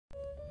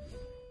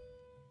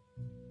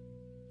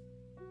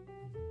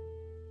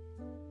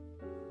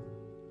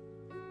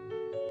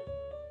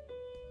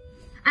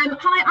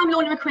Hi, I'm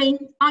Lorna McQueen.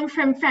 I'm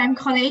from Fareham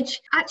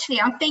College.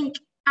 Actually, I think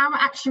our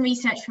action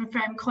research from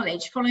Fareham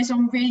College follows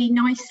on really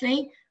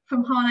nicely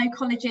from Harlow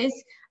College's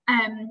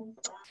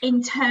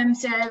in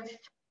terms of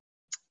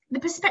the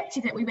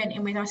perspective that we went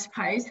in with, I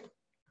suppose.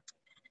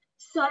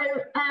 So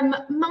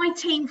my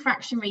team for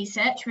action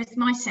research was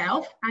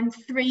myself and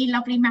 3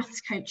 lovely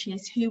maths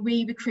coaches who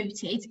we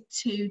recruited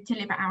to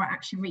deliver our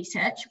action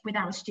research with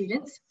our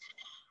students.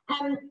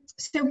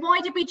 So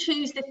why did we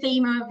choose the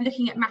theme of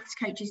looking at maths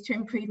coaches to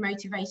improve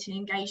motivation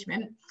and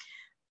engagement?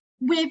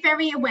 We're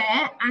very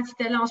aware, as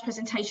the last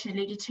presentation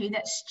alluded to,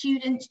 that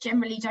students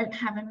generally don't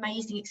have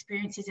amazing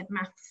experiences of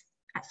maths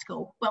at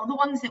school. Well, the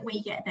ones that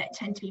we get that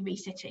tend to be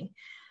resitting.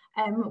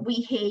 We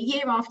hear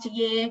year after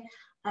year,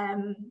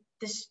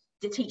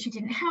 the teacher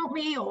didn't help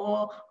me,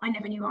 or I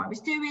never knew what I was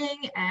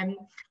doing.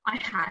 I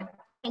had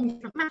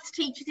different maths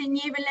teachers in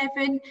year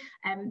 11.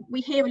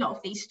 We hear a lot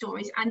of these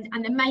stories,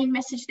 and the main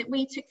message that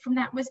we took from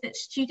that was that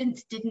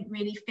students didn't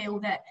really feel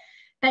that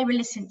they were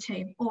listened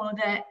to, or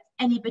that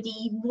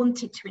anybody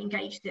wanted to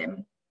engage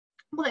them,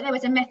 or that there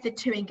was a method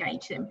to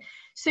engage them.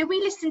 So we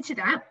listened to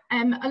that,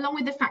 along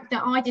with the fact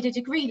that I did a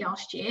degree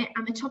last year,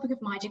 and the topic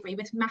of my degree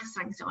was maths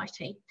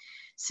anxiety.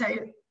 So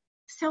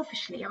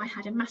selfishly, I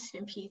had a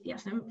massive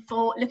enthusiasm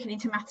for looking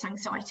into maths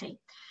anxiety.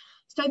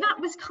 So that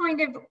was kind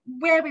of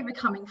where we were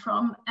coming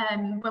from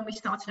when we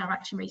started our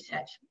action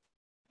research.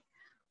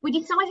 We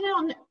decided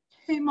on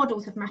 2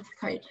 models of maths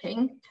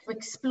coaching to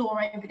explore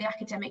over the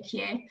academic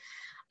year.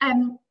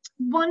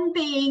 One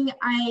being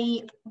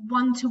a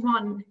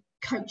one-to-one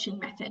coaching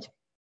method.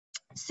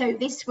 So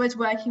this was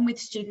working with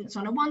students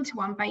on a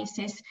one-to-one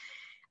basis,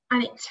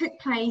 and it took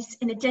place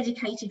in a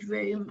dedicated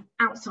room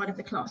outside of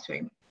the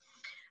classroom.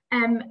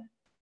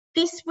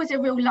 This was a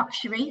real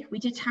luxury. We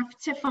did have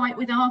to fight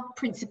with our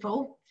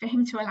principal for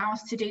him to allow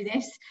us to do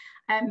this,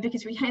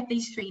 because we had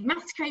these 3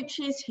 maths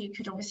coaches who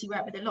could obviously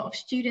work with a lot of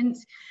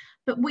students,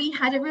 but we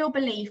had a real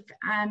belief,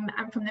 and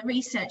from the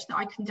research that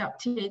I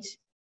conducted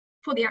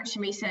for the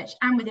action research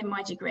and within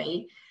my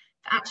degree,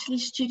 that actually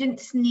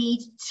students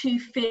need to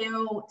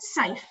feel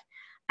safe.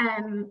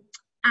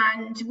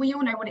 And we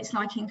all know what it's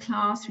like in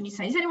class when you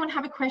say, does anyone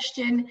have a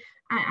question?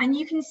 And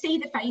you can see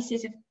the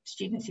faces of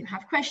students who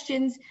have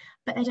questions,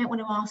 but they don't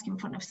want to ask in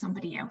front of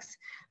somebody else.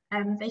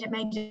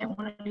 Maybe don't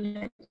want to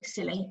look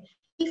silly.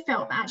 We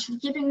felt that actually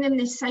giving them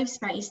this safe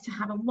space to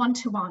have a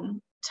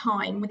one-to-one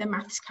time with a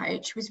maths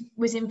coach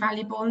was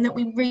invaluable, and that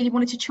we really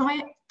wanted to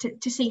try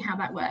it to see how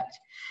that worked.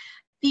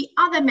 The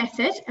other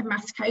method of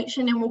maths coach,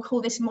 and then we'll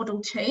call this model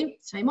 2,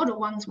 so model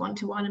 1's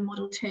one-to-one and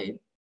model 2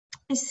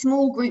 is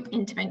small group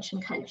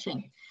intervention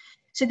coaching.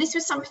 So this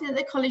was something that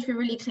the college were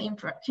really keen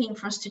for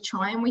us to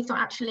try, and we thought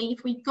actually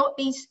if we got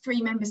these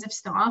 3 members of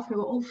staff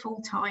who are all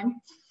full-time,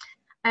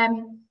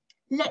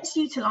 let's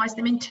utilise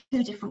them in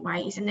 2 different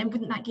ways, and then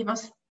wouldn't that give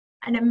us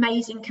an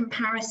amazing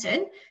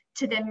comparison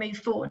to then move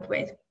forward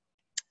with.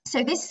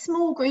 So this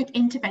small group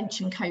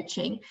intervention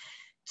coaching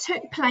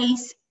took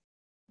place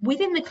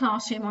within the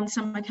classroom on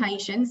some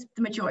occasions,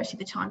 the majority of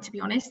the time to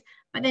be honest,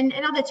 but then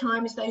in other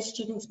times those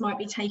students might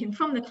be taken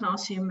from the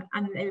classroom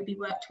and they would be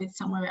worked with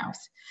somewhere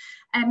else.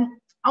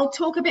 I'll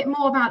talk a bit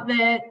more about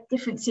the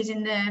differences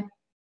in the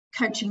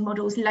coaching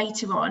models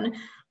later on,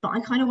 but I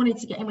kind of wanted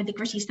to get in with the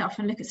gritty stuff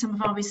and look at some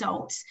of our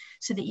results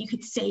so that you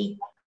could see,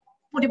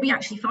 what did we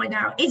actually find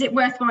out? Is it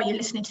worthwhile you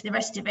listening to the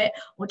rest of it,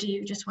 or do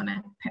you just want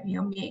to put me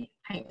on mute?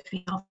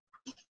 Hopefully not.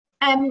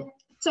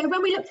 So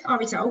when we looked at our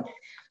results,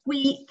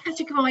 we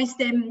categorised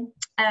them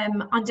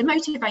under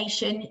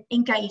motivation,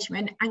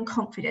 engagement and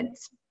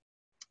confidence.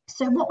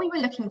 So what we were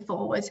looking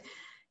for was,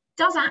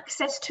 does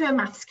access to a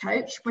maths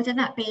coach, whether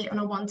that be on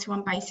a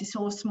one-to-one basis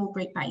or a small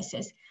group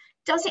basis,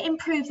 does it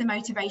improve the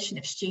motivation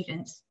of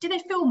students? Do they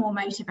feel more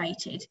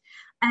motivated?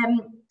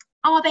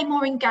 Are they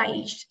more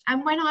engaged?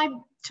 And when I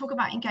talk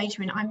about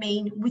engagement, I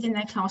mean within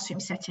their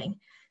classroom setting.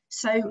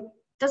 So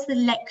does the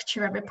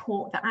lecturer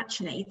report that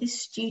actually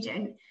this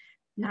student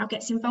now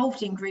gets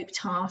involved in group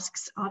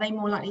tasks? Are they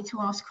more likely to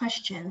ask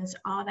questions?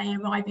 Are they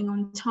arriving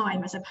on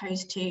time as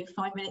opposed to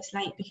 5 minutes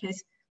late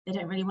because they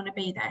don't really want to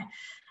be there?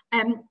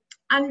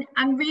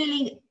 And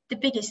really the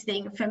biggest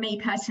thing for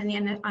me personally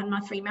and my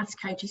 3 maths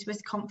coaches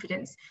was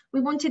confidence. We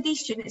wanted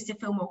these students to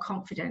feel more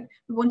confident.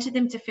 We wanted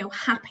them to feel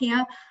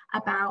happier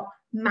about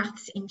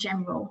maths in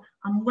general.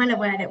 I'm well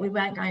aware that we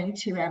weren't going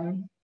to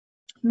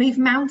move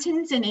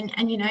mountains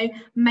and you know,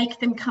 make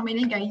them come in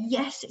and go,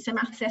 yes, it's a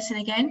maths lesson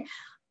again.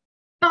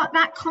 But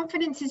that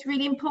confidence is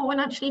really important.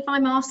 Actually, if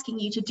I'm asking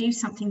you to do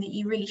something that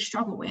you really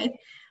struggle with,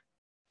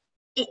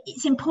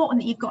 it's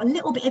important that you've got a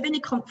little bit of inner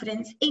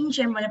confidence in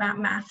general about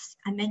maths,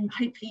 and then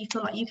hopefully you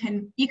feel like you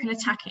can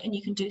attack it and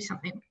you can do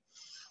something.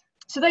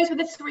 So those were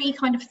the 3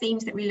 kind of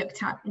themes that we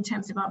looked at in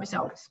terms of our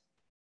results.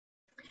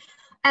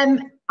 I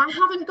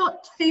haven't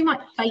got too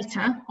much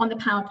data on the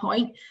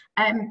PowerPoint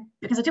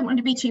because I don't want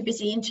to be too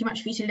busy and too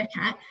much for you to look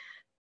at.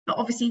 But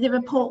obviously the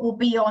report will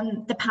be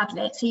on the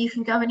Padlet, so you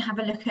can go and have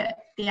a look at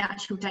the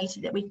actual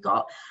data that we've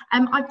got.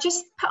 I've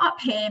just put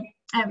up here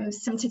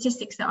some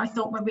statistics that I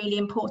thought were really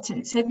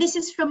important. So this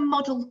is from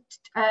model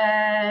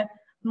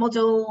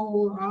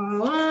model,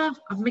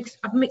 I've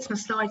mixed my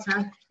slides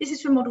now. This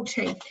is from model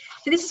 2. So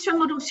this is from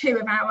model 2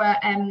 of our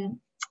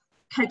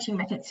coaching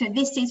method. So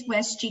this is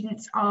where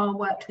students are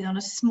worked with on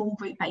a small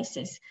group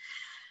basis.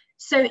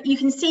 So you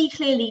can see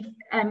clearly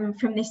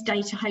from this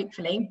data,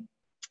 hopefully,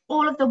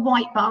 all of the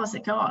white bars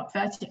that go up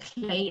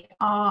vertically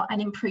are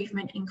an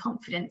improvement in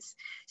confidence.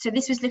 So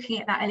this was looking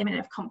at that element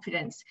of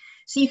confidence.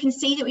 So you can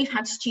see that we've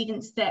had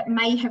students that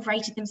may have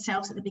rated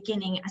themselves at the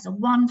beginning as a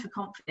 1 for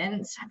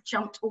confidence, have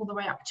jumped all the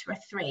way up to a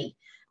 3.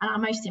 And our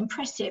most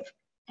impressive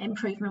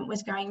improvement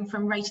was going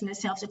from rating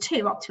themselves a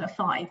 2 up to a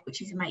 5,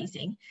 which is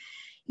amazing.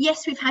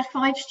 Yes, we've had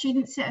 5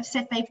 students that have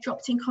said they've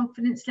dropped in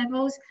confidence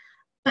levels,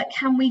 but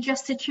can we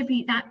just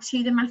attribute that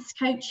to the maths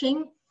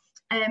coaching?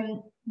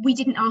 We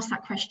didn't ask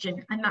that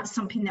question, and that's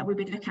something that we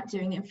would look at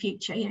doing in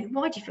future. You know,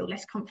 why do you feel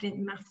less confident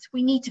in maths?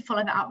 We need to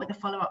follow that up with a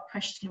follow-up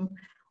question.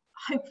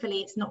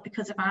 Hopefully it's not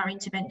because of our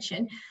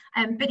intervention,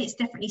 but it's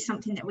definitely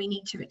something that we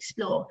need to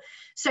explore.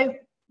 So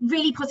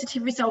really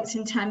positive results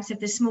in terms of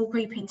the small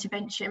group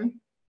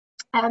intervention.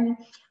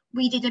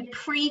 We did a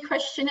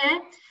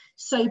pre-questionnaire.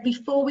 So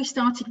before we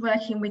started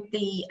working with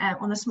the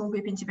on the small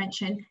group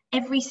intervention,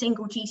 every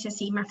single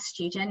GCSE maths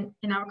student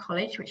in our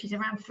college, which is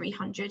around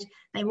 300,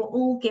 they were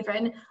all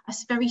given a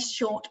very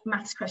short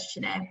maths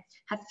questionnaire,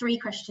 had 3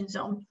 questions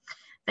on.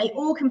 They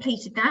all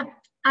completed that.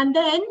 And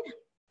then,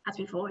 as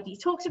we've already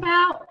talked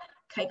about,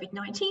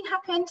 COVID-19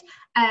 happened.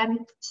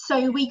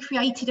 So we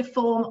created a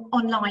form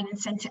online and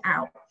sent it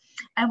out.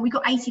 And we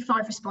got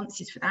 85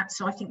 responses for that,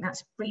 so I think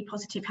that's really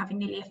positive, having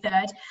nearly a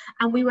third.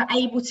 And we were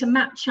able to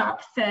match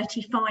up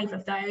 35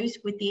 of those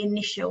with the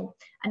initial,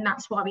 and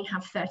that's why we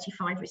have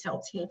 35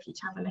 results here for you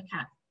to have a look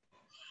at.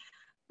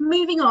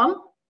 Moving on,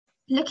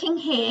 looking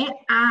here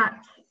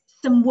at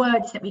some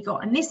words that we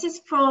got, and this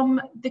is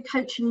from the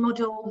coaching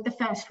model, the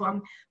first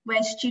one,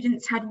 where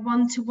students had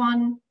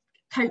one-to-one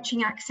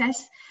coaching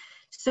access.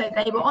 So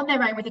they were on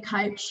their own with a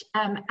coach,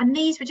 and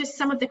these were just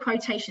some of the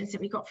quotations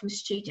that we got from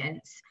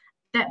students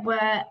that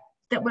were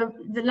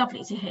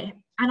lovely to hear.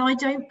 And I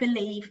don't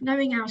believe,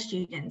 knowing our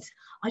students,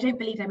 I don't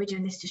believe they were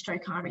doing this to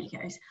stroke our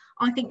egos.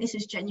 I think this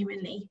is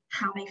genuinely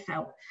how they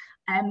felt.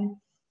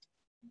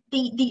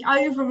 The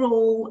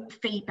overall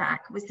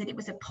feedback was that it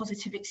was a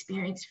positive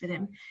experience for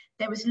them.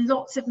 There was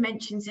lots of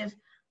mentions of,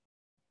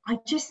 I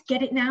just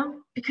get it now,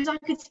 because I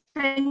could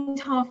spend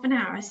half an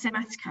hour as a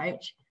maths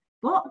coach.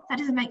 What? That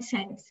doesn't make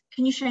sense.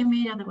 Can you show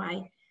me another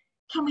way?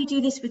 Can we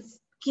do this with,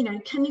 you know,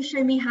 can you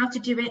show me how to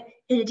do it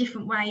in a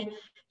different way?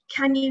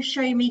 Can you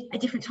show me a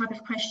different type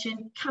of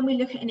question? Can we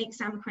look at an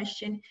exam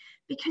question?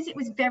 Because it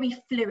was very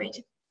fluid.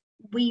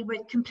 We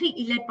were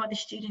completely led by the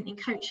student in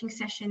coaching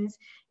sessions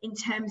in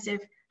terms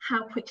of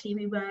how quickly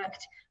we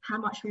worked, how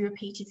much we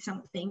repeated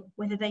something,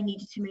 whether they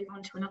needed to move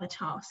on to another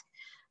task.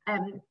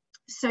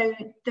 So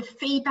the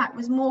feedback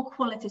was more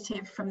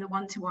qualitative from the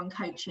one-to-one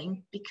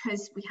coaching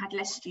because we had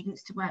less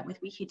students to work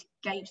with. We could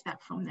gauge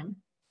that from them.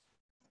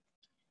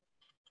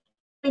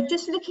 So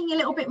just looking a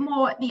little bit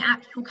more at the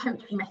actual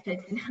coaching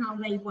methods and how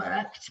they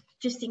worked,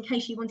 just in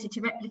case you wanted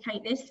to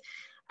replicate this.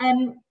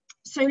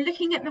 So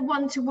looking at the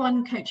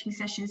one-to-one coaching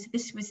sessions,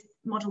 this was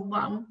model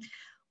 1.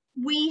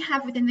 We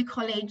have within the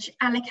college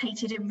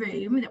allocated a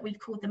room that we've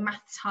called the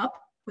Maths Hub,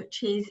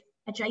 which is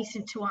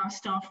adjacent to our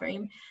staff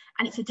room,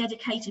 and it's a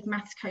dedicated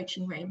maths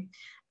coaching room.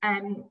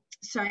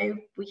 So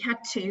we had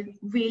to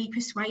really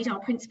persuade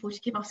our principal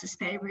to give us a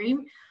spare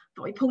room,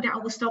 but we pulled out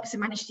all the stops and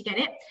managed to get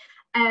it.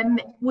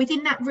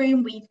 Within that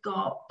room, we've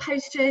got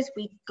posters,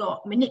 we've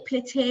got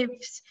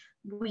manipulatives,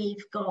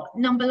 we've got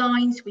number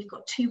lines, we've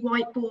got 2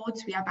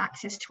 whiteboards, we have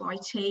access to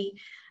IT.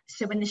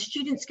 So when the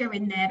students go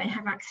in there, they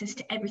have access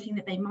to everything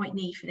that they might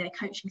need for their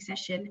coaching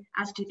session,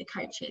 as do the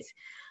coaches.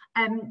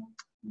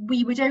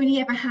 We would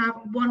only ever have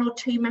 1 or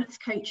 2 maths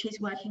coaches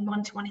working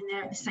one-to-one in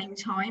there at the same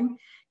time.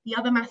 The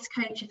other maths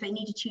coach, if they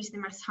needed to use the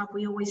Maths Hub,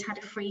 we always had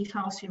a free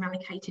classroom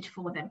allocated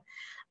for them.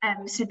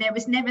 So there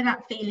was never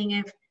that feeling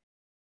of,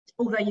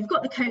 although you've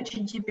got the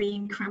coaches, you're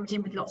being crammed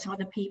in with lots of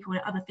other people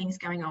and other things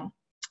going on.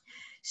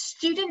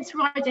 Students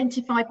were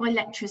identified by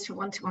lecturers for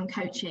one-to-one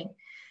coaching.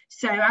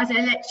 So as a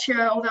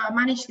lecturer, although I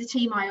manage the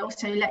team, I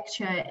also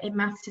lecture in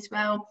maths as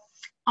well.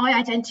 I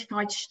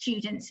identified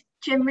students,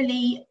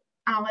 generally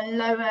our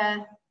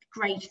lower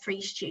grade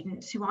 3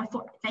 students, who I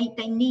thought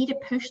they need a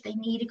push, they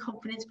need a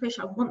confidence push.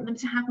 I want them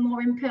to have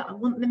more input. I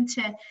want them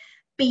to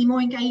be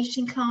more engaged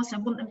in class. I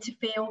want them to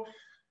feel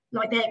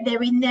like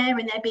they're in there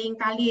and they're being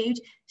valued.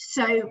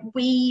 So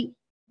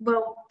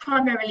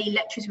primarily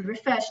lecturers would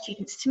refer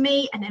students to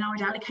me, and then I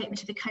would allocate them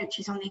to the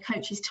coaches on the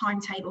coaches'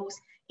 timetables.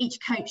 Each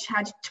coach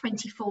had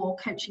 24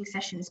 coaching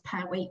sessions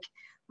per week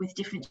with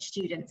different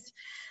students.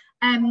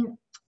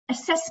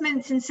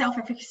 Assessments and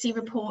self-efficacy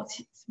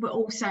reports were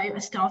also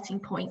a starting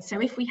point. So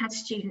if we had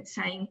students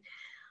saying,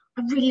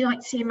 I'd really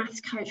like to see a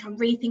maths coach, I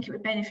really think it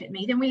would benefit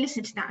me, then we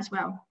listened to that as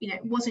well. You know,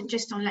 it wasn't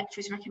just on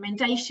lecturers'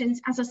 recommendations.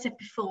 As I said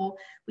before,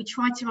 we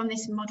tried to run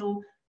this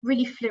model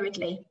really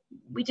fluidly.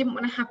 We didn't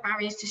want to have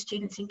barriers to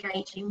students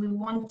engaging. We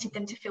wanted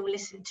them to feel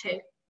listened to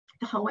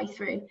the whole way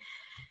through.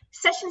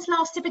 Sessions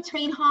lasted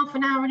between half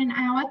an hour and an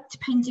hour,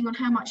 depending on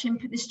how much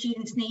input the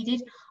students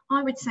needed.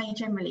 I would say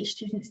generally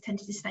students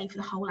tended to stay for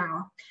the whole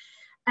hour.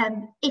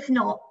 If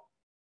not,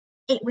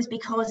 it was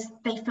because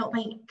they felt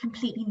they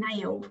completely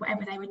nailed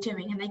whatever they were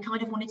doing, and they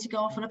kind of wanted to go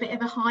off on a bit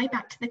of a high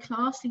back to the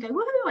class and go,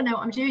 woohoo, I know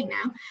what I'm doing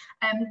now.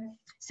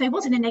 So it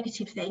wasn't a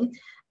negative thing.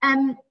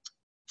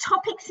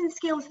 Topics and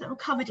skills that were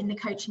covered in the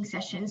coaching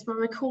sessions were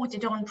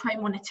recorded on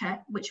ProMonitor,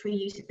 which we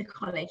use at the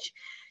college.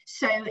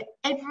 So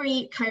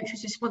every coach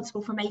was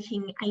responsible for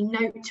making a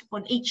note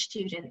on each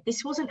student.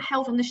 This wasn't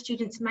held on the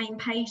student's main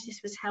page,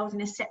 this was held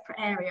in a separate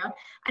area,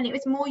 and it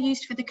was more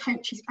used for the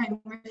coach's own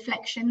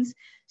reflections,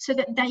 so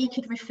that they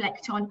could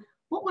reflect on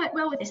what worked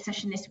well with this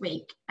session this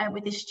week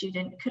with this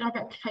student. Could I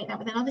replicate that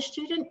with another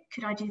student?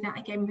 Could I do that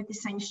again with the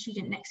same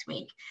student next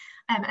week?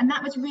 And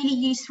that was really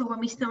useful when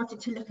we started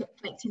to look at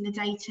collecting the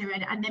data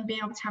and then being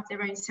able to have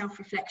their own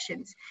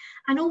self-reflections.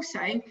 And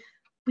also,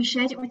 we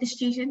shared it with the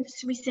students.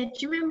 So we said,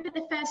 do you remember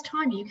the first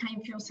time you came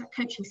for your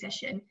coaching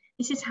session?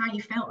 This is how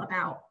you felt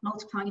about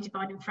multiplying and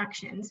dividing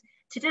fractions.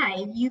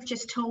 Today, you've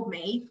just told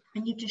me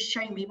and you've just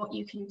shown me what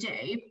you can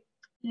do.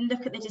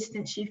 Look at the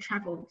distance you've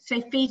travelled.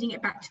 So feeding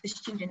it back to the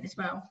student as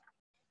well.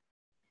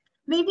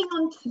 Moving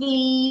on to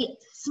the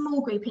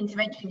small group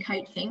intervention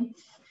coaching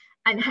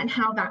and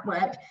how that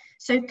worked.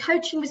 So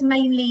coaching was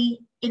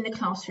mainly in the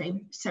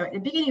classroom. So at the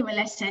beginning of a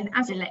lesson,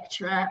 as a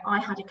lecturer, I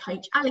had a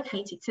coach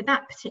allocated to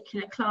that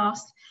particular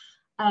class,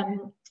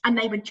 and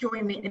they would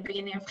join me at the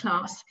beginning of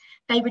class.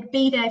 They would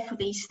be there for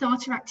the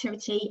starter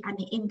activity and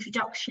the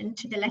introduction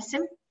to the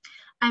lesson.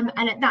 And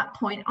at that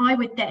point, I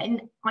would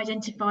then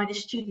identify the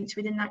students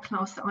within that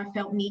class that I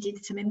felt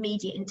needed some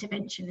immediate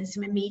intervention and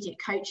some immediate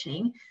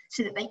coaching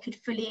so that they could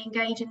fully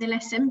engage in the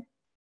lesson.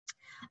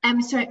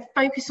 So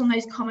focus on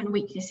those common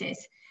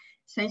weaknesses.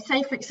 So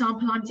say, for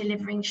example, I'm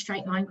delivering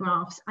straight line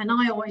graphs, and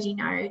I already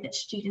know that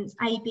students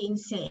A, B, and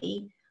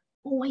C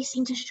always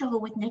seem to struggle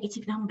with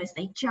negative numbers.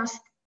 They just,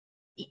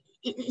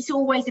 it's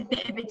always a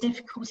bit of a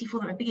difficulty for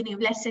them at the beginning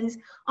of lessons.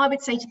 I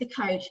would say to the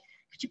coach,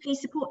 could you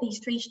please support these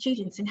 3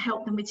 students and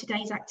help them with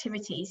today's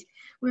activities?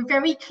 We're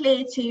very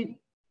clear to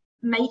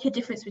make a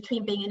difference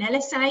between being an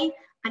LSA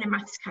and a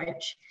maths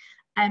coach,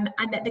 and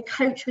that the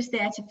coach was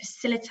there to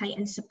facilitate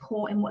and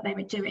support in what they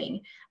were doing.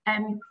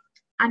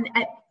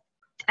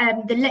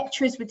 The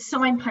lecturers would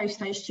signpost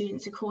those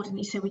students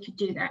accordingly so we could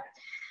do that.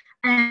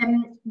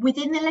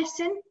 Within the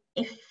lesson,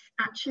 if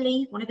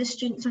actually one of the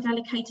students I've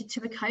allocated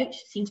to a coach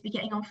seemed to be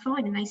getting on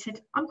fine and they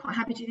said, I'm quite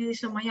happy to do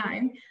this on my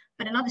own,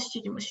 but another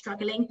student was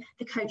struggling,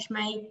 the coach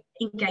may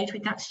engage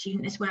with that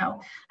student as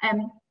well.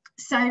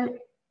 So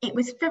it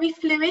was very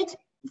fluid.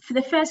 For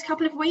the first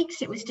couple of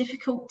weeks, it was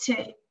difficult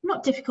to,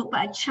 not difficult,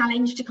 but a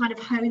challenge to kind of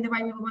hone the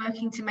way we were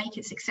working to make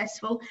it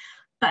successful.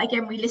 But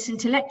again, we listened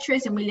to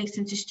lecturers and we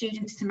listened to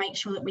students to make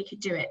sure that we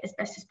could do it as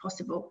best as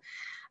possible.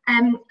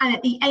 And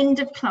at the end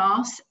of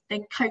class,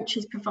 the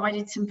coaches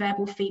provided some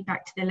verbal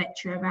feedback to the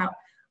lecturer about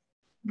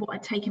what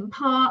had taken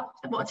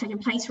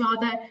place,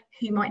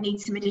 who might need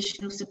some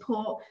additional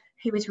support,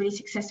 who was really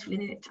successful in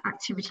the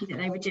activity that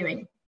they were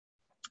doing.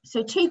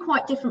 So 2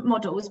 quite different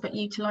models, but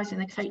utilising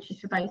the coaches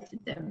for both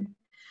of them.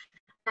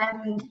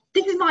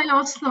 This is my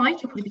last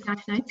slide, you'll probably be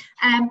glad to know.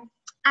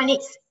 And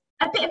it's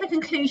a bit of a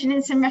conclusion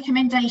and some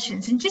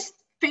recommendations, and just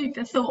food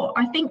for thought.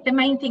 I think the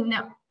main thing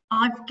that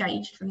I've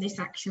gauged from this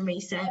action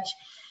research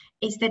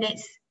is that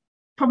it's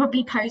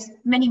probably posed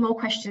many more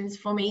questions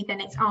for me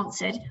than it's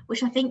answered,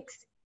 which I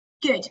think's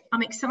good.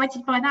 I'm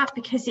excited by that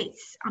because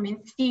I'm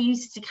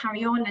enthused to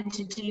carry on and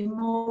to do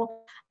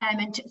more,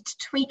 and to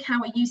tweak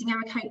how we're using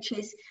our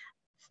coaches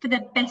for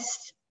the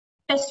best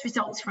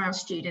results for our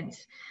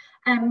students.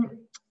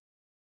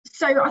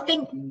 So I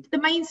think the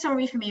main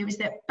summary for me was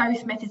that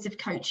both methods of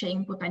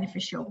coaching were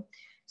beneficial.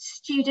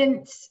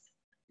 Students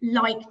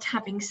liked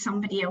having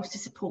somebody else to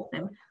support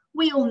them.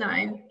 We all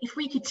know if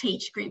we could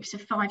teach groups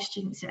of 5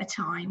 students at a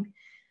time,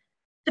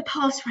 the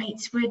pass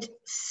rates would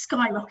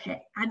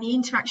skyrocket and the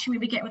interaction we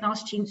would get with our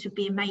students would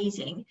be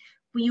amazing.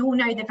 We all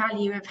know the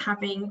value of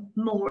having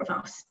more of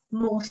us,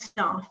 more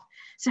staff.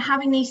 So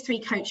having these 3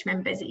 coach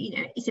members,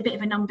 it's a bit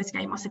of a numbers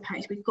game, I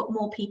suppose. We've got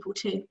more people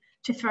to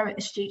throw at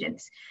the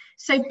students.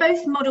 So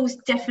both models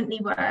definitely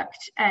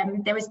worked.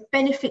 There was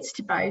benefits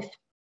to both.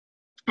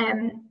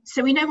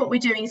 So we know what we're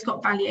doing has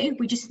got value.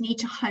 We just need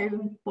to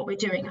hone what we're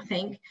doing, I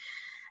think.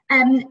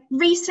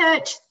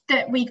 Research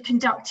that we've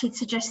conducted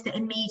suggests that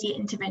immediate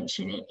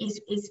intervention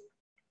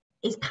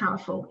is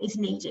powerful, is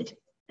needed.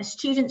 A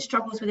student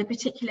struggles with a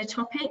particular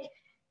topic,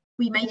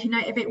 we make a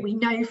note of it. We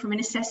know from an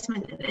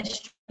assessment that they're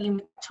struggling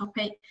with the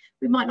topic.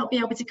 We might not be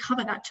able to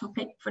cover that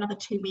topic for another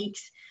 2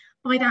 weeks.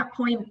 By that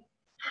point,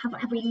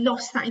 have we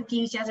lost that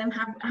enthusiasm?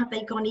 Have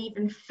they gone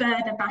even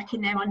further back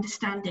in their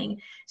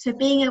understanding? So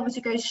being able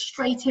to go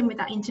straight in with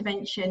that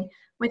intervention,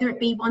 whether it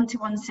be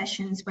one-to-one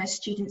sessions where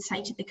students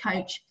say to the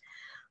coach,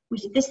 we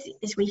did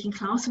this week in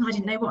class and I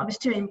didn't know what I was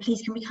doing,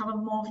 please can we cover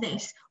more of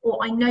this? Or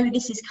I know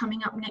this is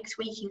coming up next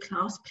week in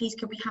class, please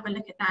can we have a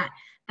look at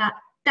that?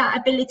 That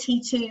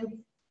ability to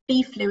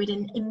be fluid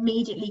and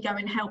immediately go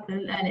and help the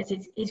learners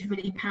is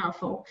really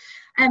powerful.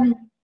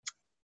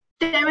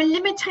 There are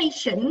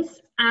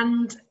limitations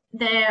and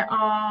there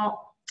are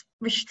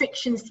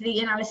restrictions to the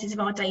analysis of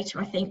our data,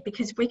 I think,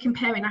 because we're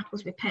comparing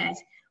apples with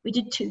pears. We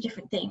did two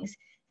different things.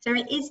 So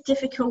it is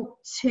difficult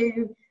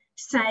to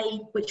say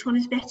which one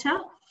is better.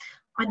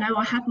 I know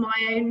I have my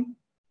own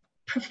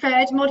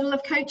preferred model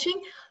of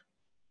coaching,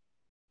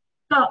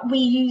 but we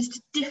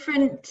used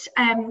different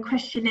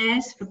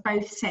questionnaires for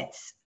both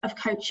sets of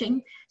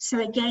coaching. So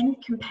again,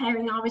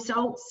 comparing our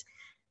results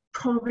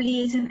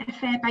probably isn't a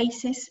fair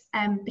basis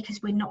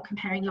because we're not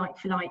comparing like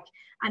for like.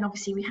 And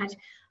obviously we had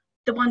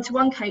the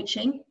one-to-one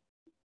coaching,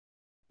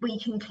 we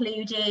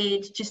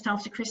concluded just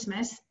after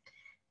Christmas.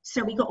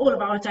 So we got all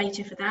of our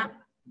data for that.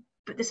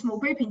 But the small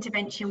group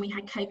intervention, we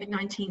had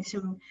COVID-19.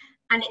 So,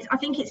 and I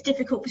think it's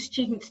difficult for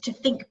students to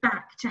think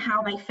back to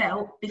how they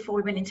felt before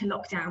we went into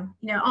lockdown.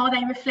 You know, are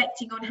they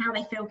reflecting on how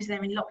they feel because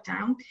they're in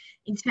lockdown?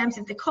 In terms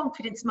of the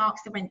confidence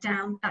marks that went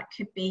down, that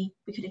could be,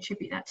 we could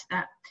attribute that to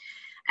that.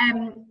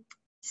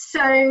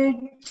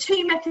 So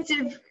two methods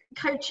of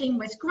coaching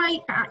was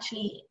great, but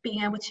actually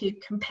being able to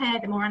compare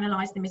them or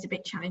analyse them is a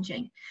bit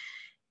challenging.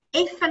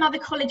 If another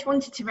college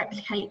wanted to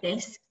replicate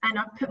this, and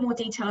I've put more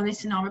detail on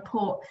this in our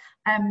report,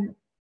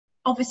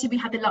 obviously we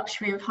had the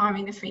luxury of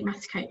hiring the 3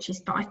 maths coaches,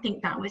 but I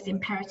think that was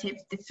imperative.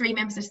 The 3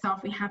 members of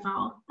staff we have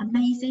are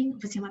amazing.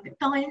 Obviously I'm a bit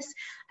biased,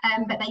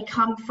 but they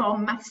come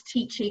from maths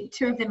teaching.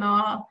 2 of them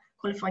are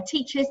qualified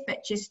teachers,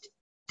 but just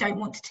don't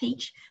want to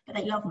teach, but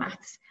they love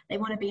maths. They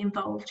want to be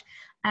involved.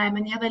 And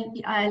the other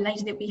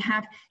lady that we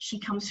have, she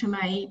comes from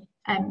a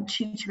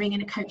tutoring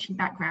and a coaching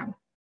background.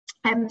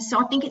 So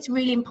I think it's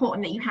really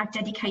important that you have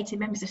dedicated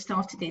members of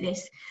staff to do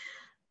this,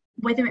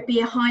 whether it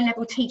be a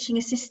high-level teaching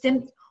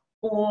assistant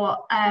or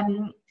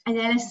an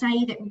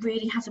LSA that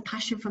really has a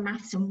passion for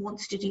maths and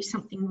wants to do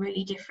something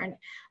really different.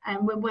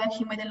 We're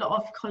working with a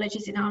lot of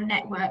colleges in our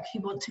network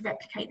who want to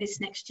replicate this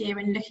next year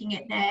and looking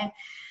at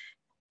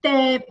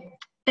their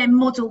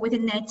model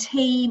within their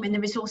team and the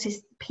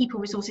resources, people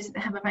resources that they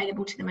have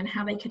available to them and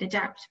how they could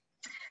adapt.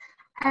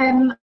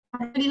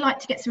 I'd really like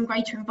to get some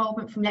greater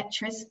involvement from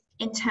lecturers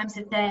in terms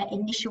of their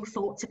initial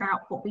thoughts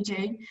about what we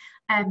do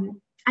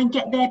and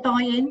get their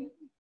buy-in.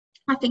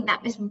 I think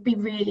that would be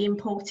really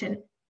important.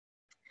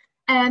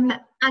 And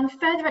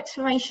further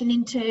exploration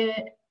into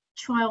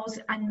trials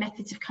and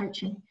methods of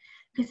coaching,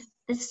 because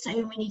there's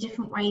so many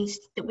different ways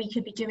that we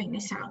could be doing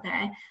this out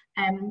there.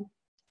 And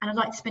I'd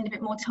like to spend a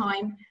bit more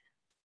time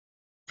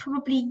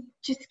probably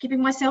just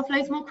giving myself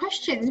loads more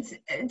questions,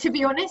 to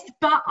be honest,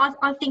 but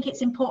I think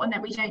it's important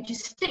that we don't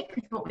just stick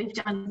with what we've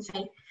done and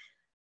say,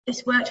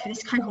 this worked for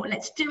this cohort,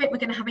 let's do it. We're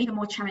going to have even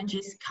more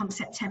challenges come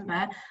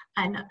September,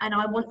 and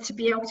I want to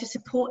be able to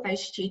support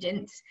those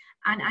students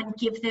and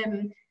give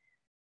them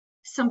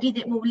somebody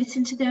that will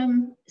listen to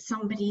them,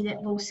 somebody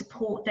that will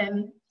support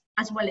them,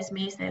 as well as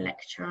me as their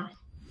lecturer.